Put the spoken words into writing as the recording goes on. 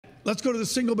let's go to the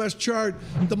single best chart.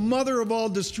 The mother of all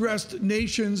distressed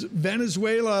nations,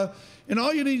 Venezuela. And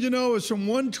all you need to know is from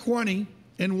 120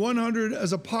 and 100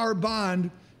 as a par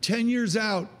bond, 10 years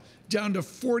out, down to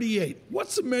 48.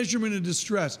 What's the measurement of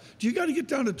distress? Do you got to get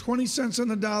down to 20 cents on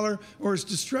the dollar, or is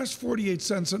distress 48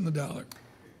 cents on the dollar?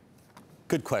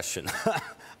 Good question.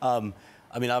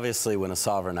 I mean, obviously, when a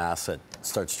sovereign asset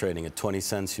starts trading at 20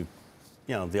 cents, you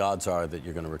know, the odds are that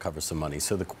you're going to recover some money.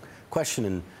 So the question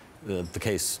in the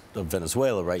case of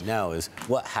Venezuela right now is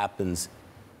what happens?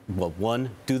 Well, one,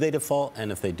 do they default? And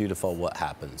if they do default, what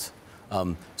happens?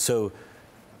 So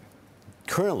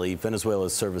currently, Venezuela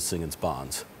is servicing its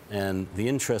bonds. And the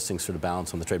interesting sort of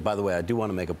balance on the trade, by the way, I do want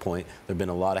to make a point. There have been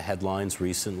a lot of headlines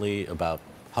recently about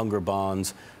hunger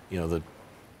bonds. You know, the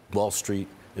Wall Street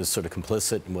is sort of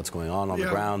complicit in what's going on the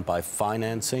ground by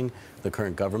financing the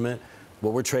current government.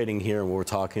 What we're trading here and what we're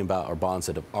talking about are bonds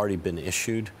that have already been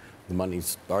issued. The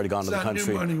money's already gone to the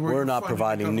country. We're not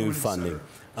providing new funding.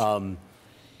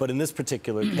 But in this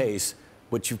particular case,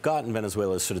 what you've got in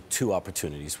Venezuela is sort of two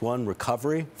opportunities. One,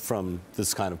 recovery from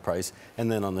this kind of price. And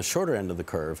then on the shorter end of the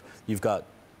curve, you've got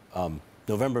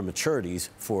November maturities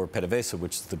for PDVSA,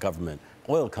 which is the government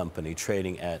oil company,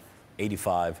 trading at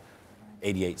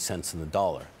 88 cents in the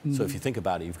dollar. So if you think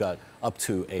about it, you've got up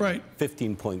to a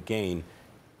 15-point gain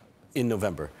in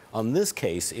November. On this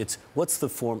case, it's what's the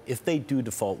form, if they do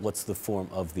default, what's the form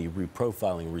of the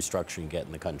reprofiling, restructuring you get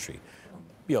in the country?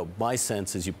 You know, my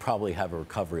sense is you probably have a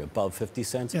recovery above 50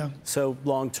 cents. So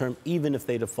long term, even if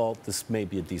they default, this may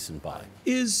be a decent buy.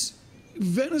 Is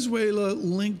Venezuela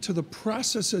linked to the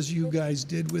process as you guys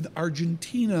did with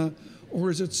Argentina, or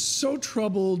is it so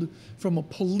troubled from a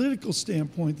political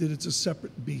standpoint that it's a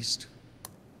separate beast?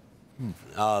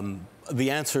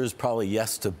 The answer is probably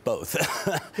yes to both.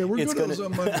 Okay, we're going to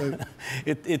on Monday.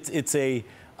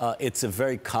 It's a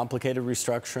very complicated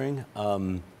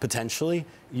restructuring. Potentially,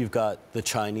 you've got the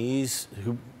Chinese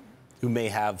who may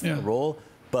have a role,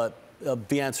 but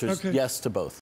the answer is yes to both.